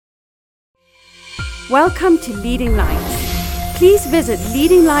Welcome to Leading Lights. Please visit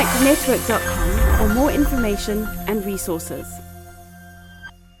leadinglightnetwork.com for more information and resources.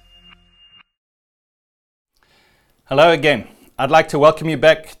 Hello again. I'd like to welcome you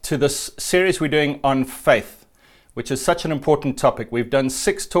back to this series we're doing on faith, which is such an important topic. We've done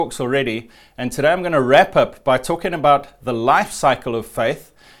 6 talks already, and today I'm going to wrap up by talking about the life cycle of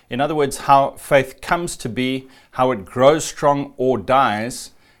faith. In other words, how faith comes to be, how it grows strong or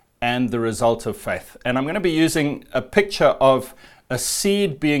dies, and the result of faith. And I'm going to be using a picture of a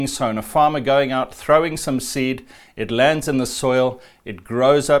seed being sown, a farmer going out, throwing some seed, it lands in the soil, it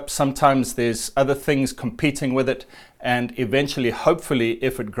grows up, sometimes there's other things competing with it, and eventually, hopefully,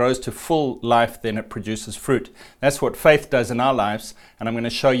 if it grows to full life, then it produces fruit. That's what faith does in our lives, and I'm going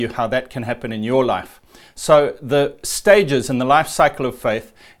to show you how that can happen in your life. So the stages in the life cycle of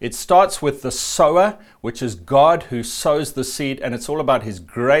faith, it starts with the sower, which is God who sows the seed, and it's all about His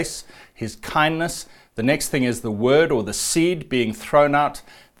grace, His kindness. The next thing is the word or the seed being thrown out.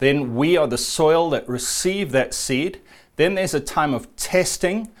 Then we are the soil that receive that seed. Then there's a time of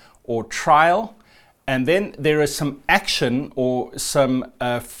testing or trial. And then there is some action or some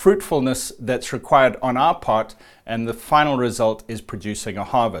fruitfulness that's required on our part. And the final result is producing a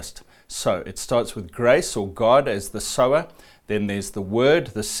harvest. So it starts with grace or God as the sower. Then there's the word,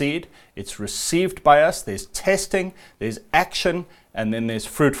 the seed. It's received by us. There's testing, there's action, and then there's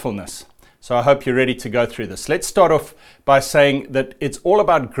fruitfulness. So I hope you're ready to go through this. Let's start off by saying that it's all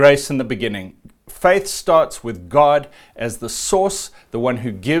about grace in the beginning. Faith starts with God as the source, the one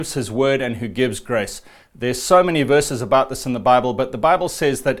who gives His word and who gives grace. There's so many verses about this in the Bible, but the Bible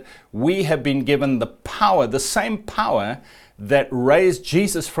says that we have been given the power, the same power that raised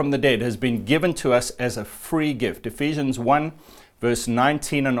Jesus from the dead has been given to us as a free gift. Ephesians 1 verse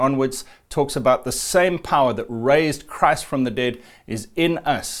 19 and onwards talks about the same power that raised Christ from the dead is in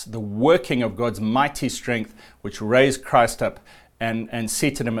us, the working of God's mighty strength, which raised Christ up and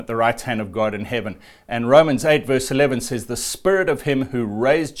seated Him at the right hand of God in heaven. And Romans 8 verse 11 says, the Spirit of Him who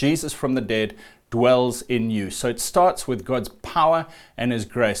raised Jesus from the dead dwells in you. So it starts with God's power and His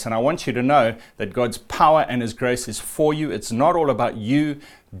grace. And I want you to know that God's power and His grace is for you. It's not all about you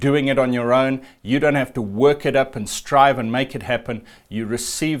doing it on your own. You don't have to work it up and strive and make it happen. You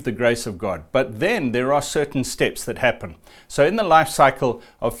receive the grace of God. But then there are certain steps that happen. So in the life cycle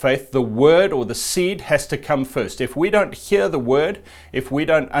of faith, the word or the seed has to come first. If we don't hear the word, if we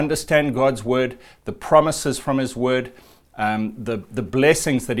don't understand God's word, the promises from His word, the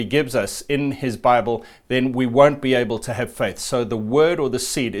blessings that He gives us in His Bible, then we won't be able to have faith. So the word or the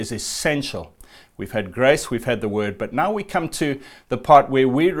seed is essential. We've had grace, we've had the word, but now we come to the part where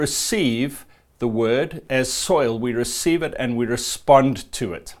we receive the word as soil. We receive it and we respond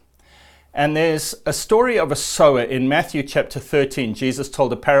to it. And there's a story of a sower in Matthew chapter 13. Jesus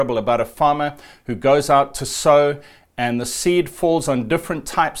told a parable about a farmer who goes out to sow, and the seed falls on different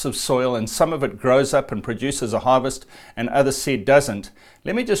types of soil, and some of it grows up and produces a harvest, and other seed doesn't.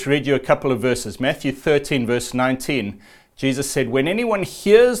 Let me just read you a couple of verses. Matthew 13 verse 19. Jesus said, when anyone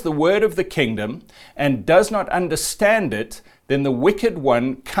hears the word of the kingdom and does not understand it, then the wicked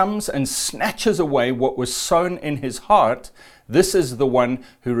one comes and snatches away what was sown in his heart. This is the one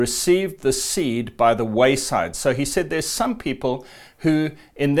who received the seed by the wayside. So he said there's some people who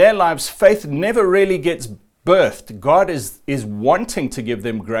in their lives faith never really gets birthed. God is wanting to give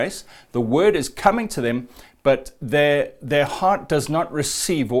them grace. The word is coming to them, but their heart does not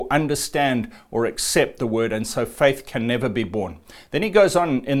receive or understand or accept the word, and so faith can never be born. Then he goes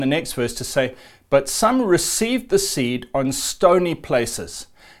on in the next verse to say, but some received the seed on stony places,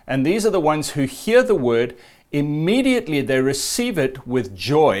 and these are the ones who hear the word, immediately they receive it with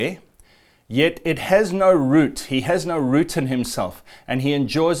joy, yet it has no root. He has no root in himself, and he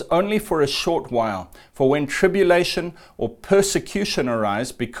endures only for a short while. For when tribulation or persecution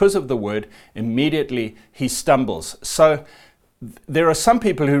arise because of the word, immediately he stumbles. So there are some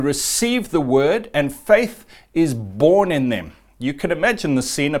people who receive the word and faith is born in them. You can imagine the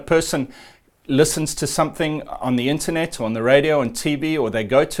scene. A person listens to something on the internet or on the radio and TV, or they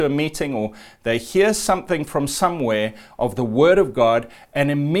go to a meeting, or they hear something from somewhere of the word of God,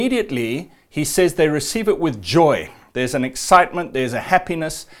 and immediately he says they receive it with joy. There's an excitement, there's a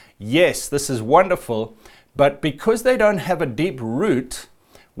happiness. Yes, this is wonderful. But because they don't have a deep root,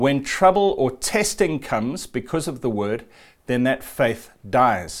 when trouble or testing comes because of the word, then that faith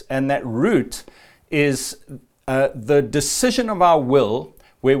dies. And that root is the decision of our will,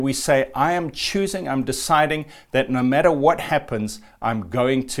 where we say, I am choosing, I'm deciding that no matter what happens, I'm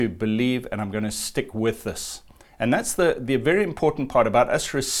going to believe and I'm going to stick with this. And that's the very important part about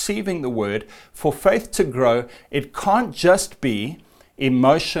us receiving the word. For faith to grow, it can't just be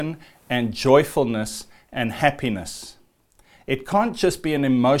emotion and joyfulness and happiness. It can't just be an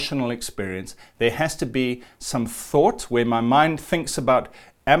emotional experience. There has to be some thought where my mind thinks about,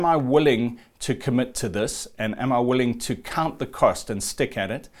 am I willing to commit to this? And am I willing to count the cost and stick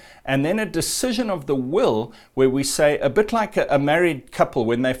at it? And then a decision of the will where we say, a bit like a married couple,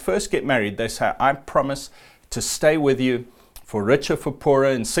 when they first get married, they say, I promise to stay with you for richer, for poorer,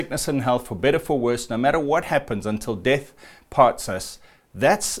 in sickness and health, for better, for worse, no matter what happens until death parts us.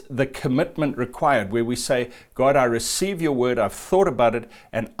 That's the commitment required, where we say, God, I receive your word, I've thought about it,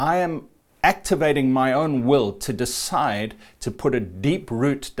 and I am activating my own will to decide to put a deep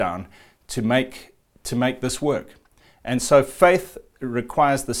root down to make this work. And so faith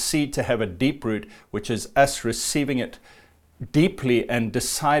requires the seed to have a deep root, which is us receiving it deeply and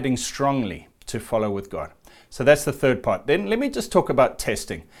deciding strongly to follow with God. So that's the third part. Then let me just talk about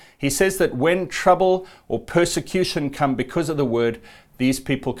testing. He says that when trouble or persecution come because of the word, these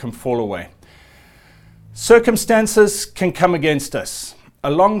people can fall away. Circumstances can come against us.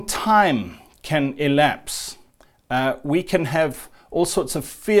 A long time can elapse. We can have all sorts of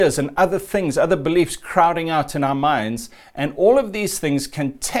fears and other things, other beliefs crowding out in our minds. And all of these things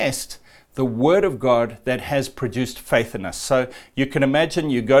can test the word of God that has produced faith in us. So you can imagine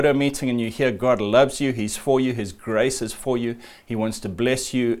you go to a meeting and you hear God loves you, He's for you, His grace is for you, He wants to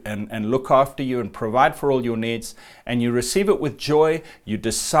bless you and look after you and provide for all your needs, and you receive it with joy, you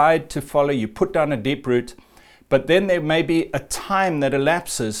decide to follow, you put down a deep root, but then there may be a time that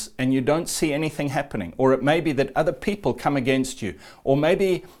elapses and you don't see anything happening, or it may be that other people come against you, or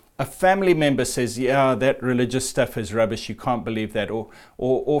maybe a family member says, yeah, that religious stuff is rubbish, you can't believe that.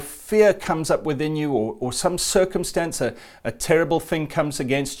 Or fear comes up within you, or some circumstance, a terrible thing comes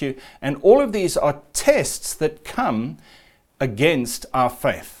against you. And all of these are tests that come against our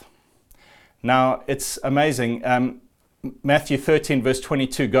faith. Now, it's amazing. Matthew 13 verse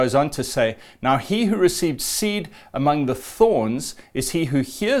 22 goes on to say, now he who received seed among the thorns is he who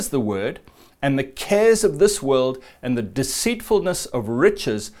hears the word, and the cares of this world and the deceitfulness of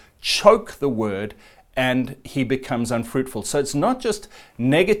riches choke the word, and he becomes unfruitful. So it's not just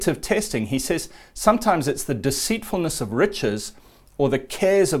negative testing. He says sometimes it's the deceitfulness of riches or the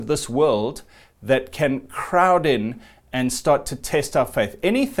cares of this world that can crowd in and start to test our faith.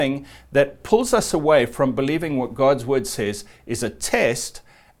 Anything that pulls us away from believing what God's word says is a test,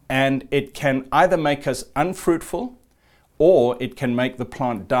 and it can either make us unfruitful or it can make the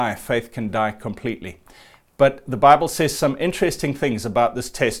plant die. Faith can die completely. But the Bible says some interesting things about this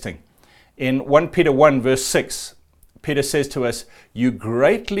testing. In 1 Peter 1 verse 6, Peter says to us, you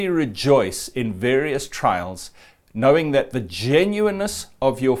greatly rejoice in various trials, knowing that the genuineness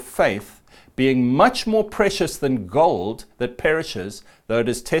of your faith, being much more precious than gold that perishes, though it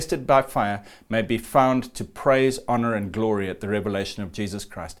is tested by fire, may be found to praise, honor, and glory at the revelation of Jesus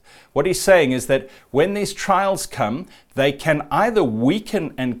Christ. What he's saying is that when these trials come, they can either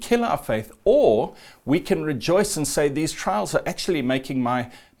weaken and kill our faith, or we can rejoice and say, these trials are actually making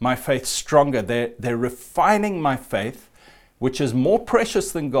my faith stronger. They're refining my faith, which is more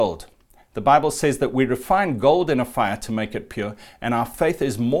precious than gold. The Bible says that we refine gold in a fire to make it pure, and our faith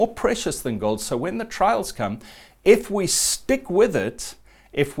is more precious than gold. So when the trials come, if we stick with it,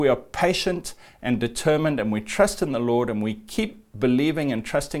 if we are patient and determined and we trust in the Lord and we keep believing and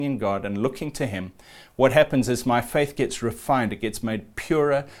trusting in God and looking to Him, what happens is my faith gets refined. It gets made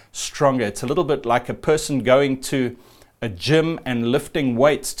purer, stronger. It's a little bit like a person going to a gym and lifting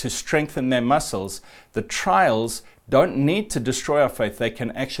weights to strengthen their muscles. The trials don't need to destroy our faith. They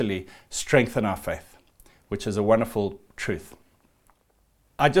can actually strengthen our faith, which is a wonderful truth.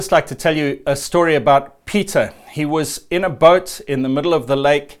 I'd just like to tell you a story about Peter. He was in a boat in the middle of the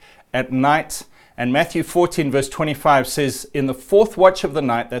lake at night, and Matthew 14 verse 25 says, in the fourth watch of the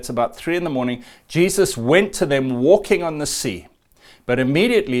night, that's about 3 a.m, Jesus went to them walking on the sea. But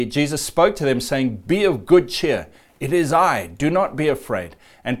immediately Jesus spoke to them, saying, be of good cheer. It is I, do not be afraid.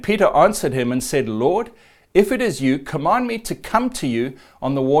 And Peter answered him and said, Lord, if it is you, command me to come to you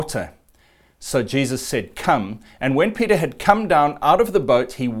on the water. So Jesus said, come. And when Peter had come down out of the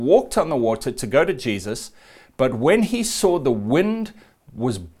boat, he walked on the water to go to Jesus. But when he saw the wind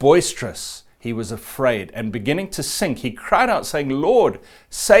was boisterous, he was afraid, and beginning to sink, he cried out, saying, Lord,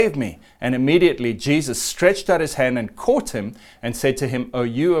 save me. And immediately Jesus stretched out his hand and caught him and said to him, O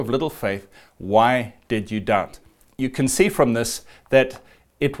you of little faith, why did you doubt? You can see from this that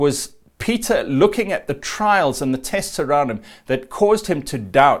it was Peter looking at the trials and the tests around him that caused him to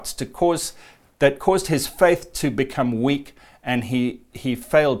doubt, that caused his faith to become weak, and he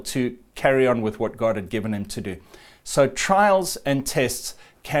failed to carry on with what God had given him to do. So trials and tests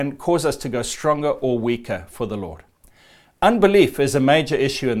can cause us to go stronger or weaker for the Lord. Unbelief is a major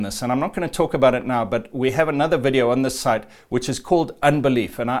issue in this, and I'm not going to talk about it now, but we have another video on this site which is called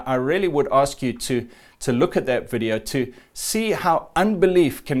Unbelief, and I really would ask you to look at that video to see how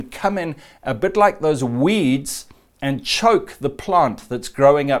unbelief can come in a bit like those weeds and choke the plant that's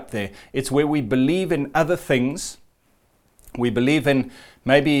growing up there. It's where we believe in other things. We believe in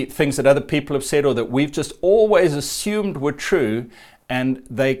maybe things that other people have said or that we've just always assumed were true, and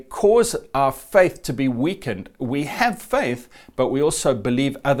they cause our faith to be weakened. We have faith, but we also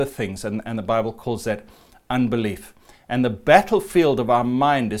believe other things, and the Bible calls that unbelief. And the battlefield of our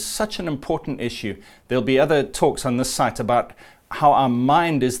mind is such an important issue. There'll be other talks on this site about how our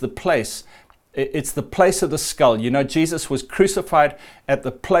mind is the place. It's the place of the skull. You know, Jesus was crucified at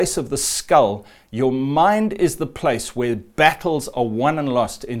the place of the skull. Your mind is the place where battles are won and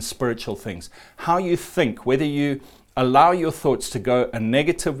lost in spiritual things. How you think, whether you allow your thoughts to go a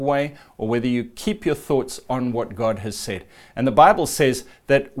negative way or whether you keep your thoughts on what God has said. And the Bible says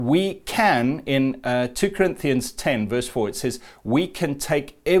that we can, in 2 Corinthians 10 verse 4, it says, we can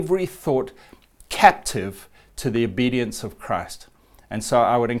take every thought captive to the obedience of Christ. And so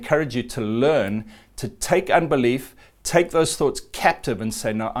I would encourage you to learn to take unbelief, take those thoughts captive and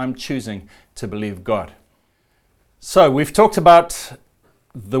say, no, I'm choosing to believe God. So we've talked about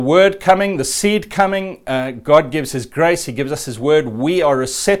the word coming, the seed coming. God gives His grace. He gives us His word. We are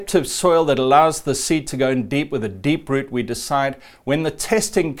receptive soil that allows the seed to go in deep with a deep root. We decide when the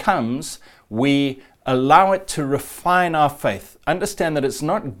testing comes, we allow it to refine our faith. Understand that it's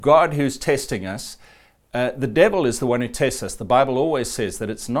not God who's testing us. The devil is the one who tests us. The Bible always says that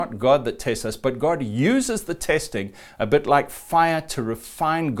it's not God that tests us, but God uses the testing a bit like fire to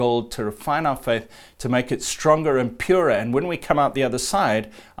refine gold, to refine our faith, to make it stronger and purer. And when we come out the other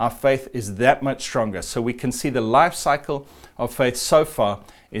side, our faith is that much stronger. So we can see the life cycle of faith so far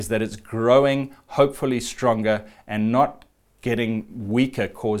is that it's growing, hopefully stronger, and not getting weaker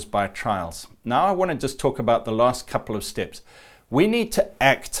caused by trials. Now I want to just talk about the last couple of steps. We need to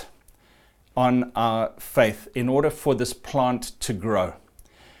act on our faith in order for this plant to grow.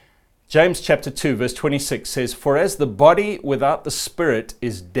 James chapter 2 verse 26 says, "For as the body without the spirit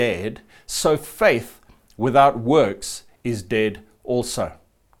is dead, so faith without works is dead also."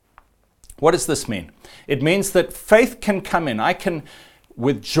 What does this mean? It means that faith can come in. I can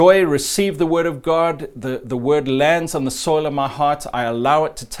with joy receive the word of God. The word lands on the soil of my heart. I allow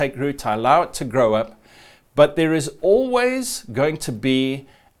it to take root. I allow it to grow up. But there is always going to be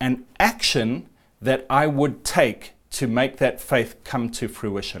an action that I would take to make that faith come to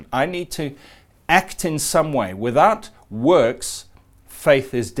fruition. I need to act in some way. Without works,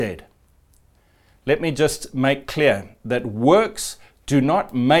 faith is dead. Let me just make clear that works do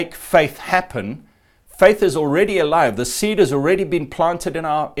not make faith happen. Faith is already alive. The seed has already been planted in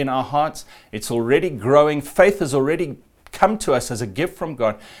our hearts. It's already growing. Faith has already come to us as a gift from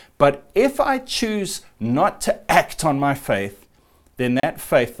God. But if I choose not to act on my faith, then that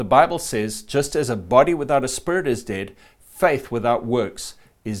faith, the Bible says, just as a body without a spirit is dead, faith without works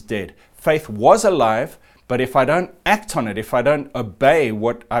is dead. Faith was alive, but if I don't act on it, if I don't obey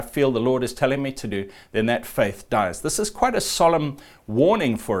what I feel the Lord is telling me to do, then that faith dies. This is quite a solemn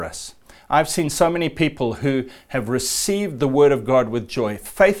warning for us. I've seen so many people who have received the word of God with joy.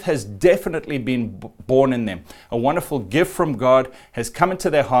 Faith has definitely been born in them. A wonderful gift from God has come into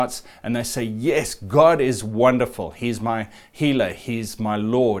their hearts, and they say, yes, God is wonderful. He's my healer. He's my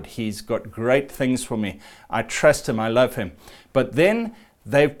Lord. He's got great things for me. I trust Him. I love Him. But then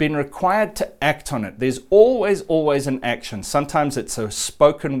they've been required to act on it. There's always an action. Sometimes it's a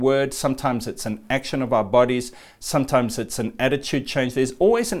spoken word. Sometimes it's an action of our bodies. Sometimes it's an attitude change. There's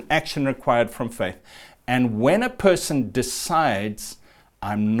always an action required from faith. And when a person decides,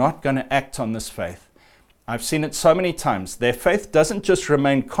 I'm not going to act on this faith, I've seen it so many times. Their faith doesn't just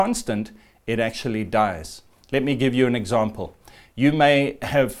remain constant, it actually dies. Let me give you an example. You may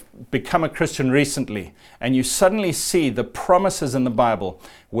have become a Christian recently and you suddenly see the promises in the Bible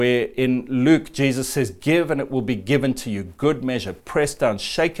where in Luke Jesus says, give and it will be given to you. Good measure, pressed down,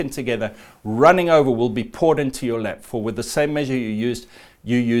 shaken together, running over will be poured into your lap. For with the same measure you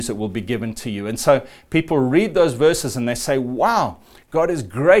use it will be given to you. And so people read those verses and they say, wow, God is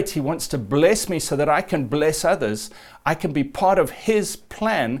great. He wants to bless me so that I can bless others. I can be part of His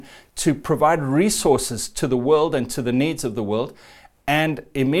plan to provide resources to the world and to the needs of the world. And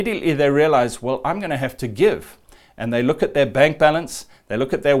immediately they realize, well, I'm going to have to give. And they look at their bank balance, they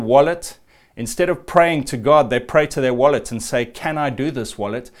look at their wallet. Instead of praying to God, they pray to their wallet and say, can I do this,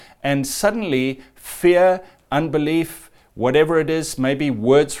 wallet? And suddenly fear, unbelief, whatever it is, maybe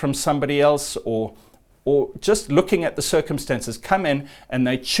words from somebody else or or just looking at the circumstances, come in and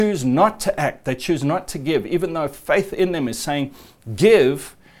they choose not to act, they choose not to give, even though faith in them is saying,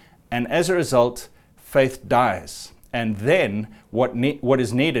 give, and as a result, faith dies. And then what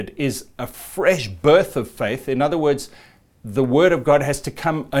is needed is a fresh birth of faith. In other words, the Word of God has to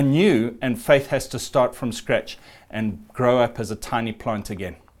come anew, and faith has to start from scratch and grow up as a tiny plant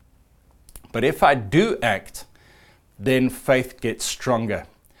again. But if I do act, then faith gets stronger.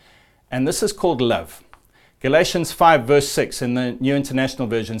 And this is called love. Galatians 5 verse 6 in the New International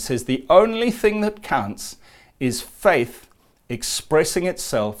Version says, the only thing that counts is faith expressing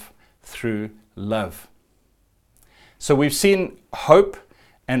itself through love. So we've seen hope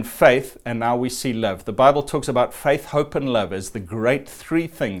and faith, and now we see love. The Bible talks about faith, hope, and love as the great three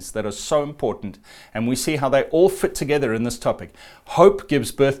things that are so important, and we see how they all fit together in this topic. Hope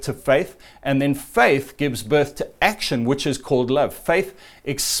gives birth to faith, and then faith gives birth to action, which is called love. Faith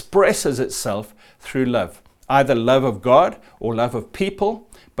expresses itself through love, either love of God or love of people,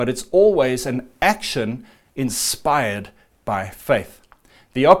 but it's always an action inspired by faith.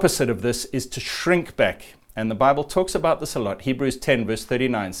 The opposite of this is to shrink back. And the Bible talks about this a lot. Hebrews 10 verse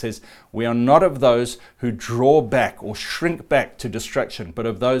 39 says, we are not of those who draw back or shrink back to destruction, but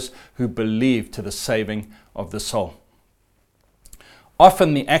of those who believe to the saving of the soul.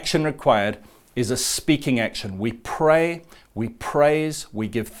 Often the action required is a speaking action. We pray, we praise, we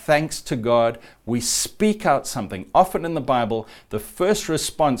give thanks to God, we speak out something. Often in the Bible, the first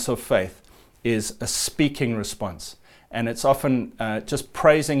response of faith is a speaking response. And it's often just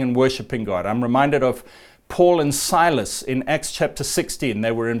praising and worshiping God. I'm reminded of Paul and Silas in Acts chapter 16.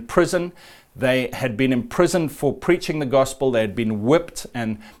 They were in prison. They had been imprisoned for preaching the gospel. They had been whipped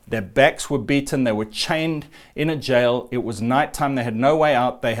and their backs were beaten. They were chained in a jail. It was nighttime. They had no way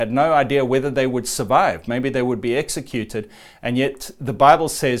out. They had no idea whether they would survive. Maybe they would be executed. And yet the Bible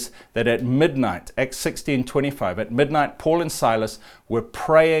says that at midnight, Acts 16:25, at midnight, Paul and Silas were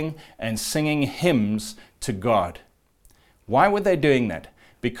praying and singing hymns to God. Why were they doing that?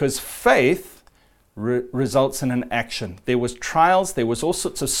 Because faith results in an action. There was trials, there was all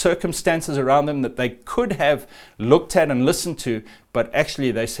sorts of circumstances around them that they could have looked at and listened to, but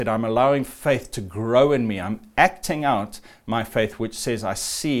actually they said, I'm allowing faith to grow in me. I'm acting out my faith, which says I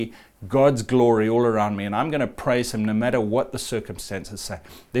see God's glory all around me, and I'm going to praise Him no matter what the circumstances say.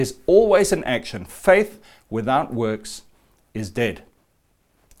 There's always an action. Faith without works is dead.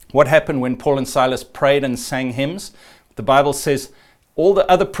 What happened when Paul and Silas prayed and sang hymns? The Bible says all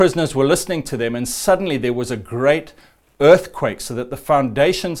the other prisoners were listening to them, and suddenly there was a great earthquake so that the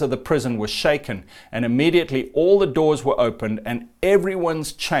foundations of the prison were shaken, and immediately all the doors were opened and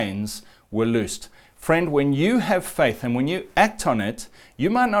everyone's chains were loosed. Friend, when you have faith and when you act on it, you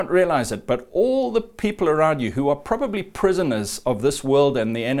might not realize it, but all the people around you who are probably prisoners of this world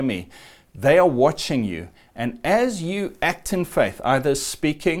and the enemy, they are watching you. And as you act in faith, either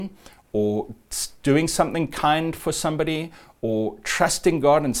speaking or doing something kind for somebody, or trusting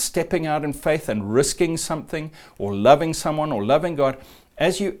God and stepping out in faith and risking something, or loving someone or loving God,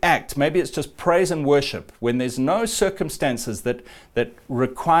 as you act, maybe it's just praise and worship, when there's no circumstances that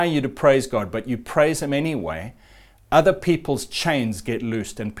require you to praise God, but you praise Him anyway, other people's chains get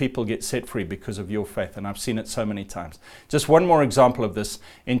loosed and people get set free because of your faith. And I've seen it so many times. Just one more example of this.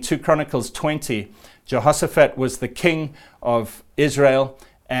 In 2 Chronicles 20, Jehoshaphat was the king of Israel,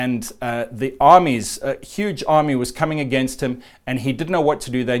 and the armies, a huge army was coming against him, and he didn't know what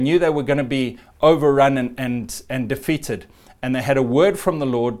to do. They knew they were going to be overrun and defeated. And they had a word from the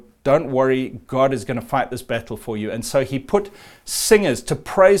Lord, don't worry, God is going to fight this battle for you. And so he put singers to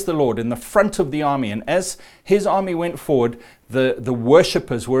praise the Lord in the front of the army. And as his army went forward, the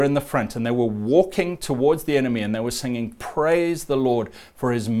worshippers were in the front, and they were walking towards the enemy, and they were singing, praise the Lord,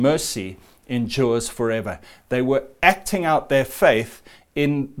 for His mercy endures forever. They were acting out their faith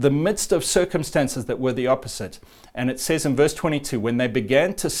in the midst of circumstances that were the opposite. And it says in verse 22, when they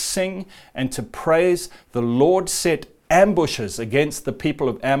began to sing and to praise, the Lord set ambushes against the people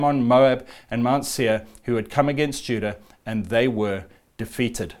of Ammon, Moab, and Mount Seir, who had come against Judah, and they were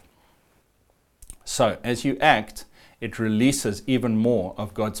defeated. So, as you act, it releases even more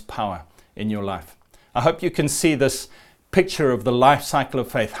of God's power in your life. I hope you can see this picture of the life cycle of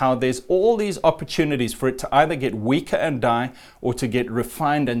faith, how there's all these opportunities for it to either get weaker and die, or to get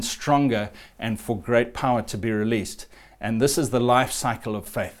refined and stronger, and for great power to be released. And this is the life cycle of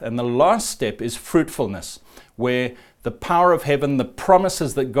faith. And the last step is fruitfulness, where the power of heaven, the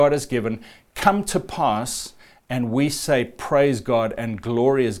promises that God has given, come to pass, and we say, praise God, and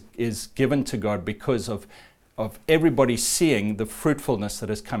glory is given to God because of everybody seeing the fruitfulness that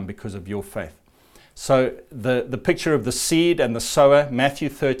has come because of your faith. So the picture of the seed and the sower, Matthew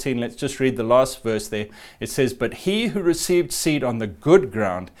 13, let's just read the last verse there. It says, "But he who received seed on the good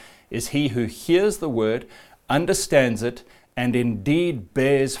ground is he who hears the word, understands it, and indeed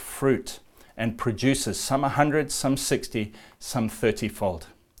bears fruit, and produces some 100, some 60, some 30-fold."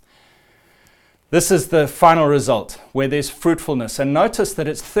 This is the final result, where there's fruitfulness. And notice that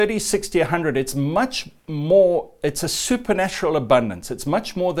it's 30, 60, 100. It's much more, it's a supernatural abundance. It's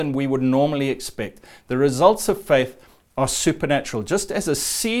much more than we would normally expect. The results of faith are supernatural. Just as a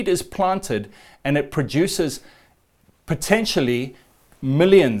seed is planted and it produces potentially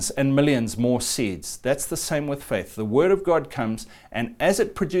millions and millions more seeds, that's the same with faith. The Word of God comes, and as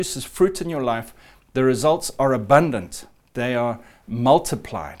it produces fruit in your life, the results are abundant. They are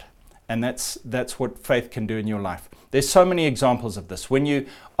multiplied. And that's what faith can do in your life. There's so many examples of this. When you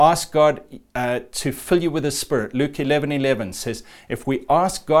ask God to fill you with His Spirit, Luke 11:11 says, if we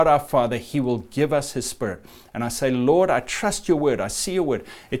ask God our Father, He will give us His Spirit. And I say, Lord, I trust your word. I see your word.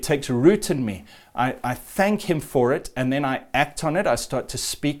 It takes root in me. I thank Him for it, and then I act on it. I start to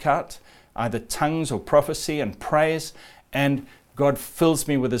speak out, either tongues or prophecy and praise, and God fills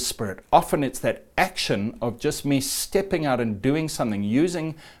me with His Spirit. Often it's that action of just me stepping out and doing something,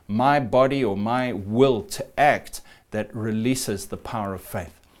 using my body or my will to act, that releases the power of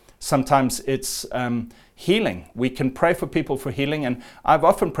faith. Sometimes it's healing. We can pray for people for healing, and I've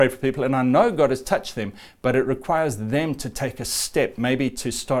often prayed for people, and I know God has touched them, but it requires them to take a step, maybe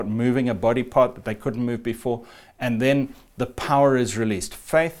to start moving a body part that they couldn't move before, and then the power is released.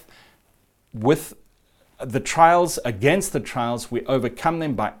 Faith with the trials, against the trials, we overcome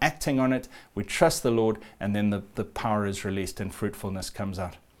them by acting on it. We trust the Lord, and then the power is released and fruitfulness comes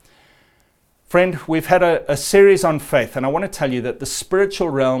out. Friend, we've had a series on faith, and I want to tell you that the spiritual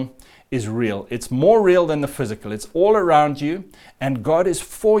realm is real. It's more real than the physical. It's all around you, and God is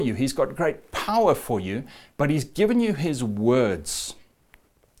for you. He's got great power for you, but He's given you His words,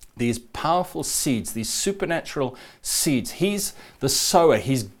 these powerful seeds, these supernatural seeds. He's the sower.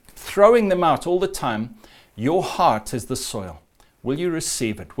 He's throwing them out all the time. Your heart is the soil. Will you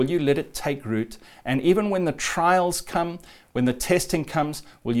receive it? Will you let it take root? And even when the trials come, when the testing comes,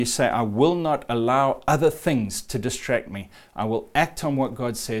 will you say, I will not allow other things to distract me. I will act on what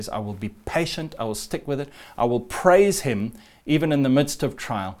God says. I will be patient. I will stick with it. I will praise Him even in the midst of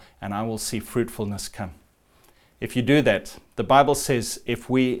trial, and I will see fruitfulness come. If you do that, the Bible says if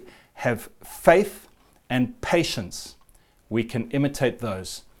we have faith and patience, we can imitate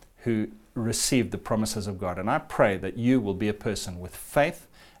those who receive the promises of God. And I pray that you will be a person with faith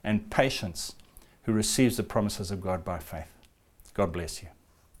and patience who receives the promises of God by faith. God bless you.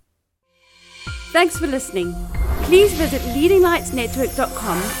 Thanks for listening. Please visit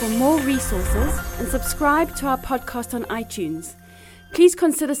leadinglightsnetwork.com for more resources and subscribe to our podcast on iTunes. Please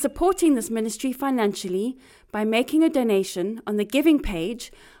consider supporting this ministry financially by making a donation on the giving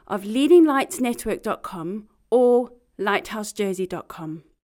page of leadinglightsnetwork.com or lighthousejersey.com.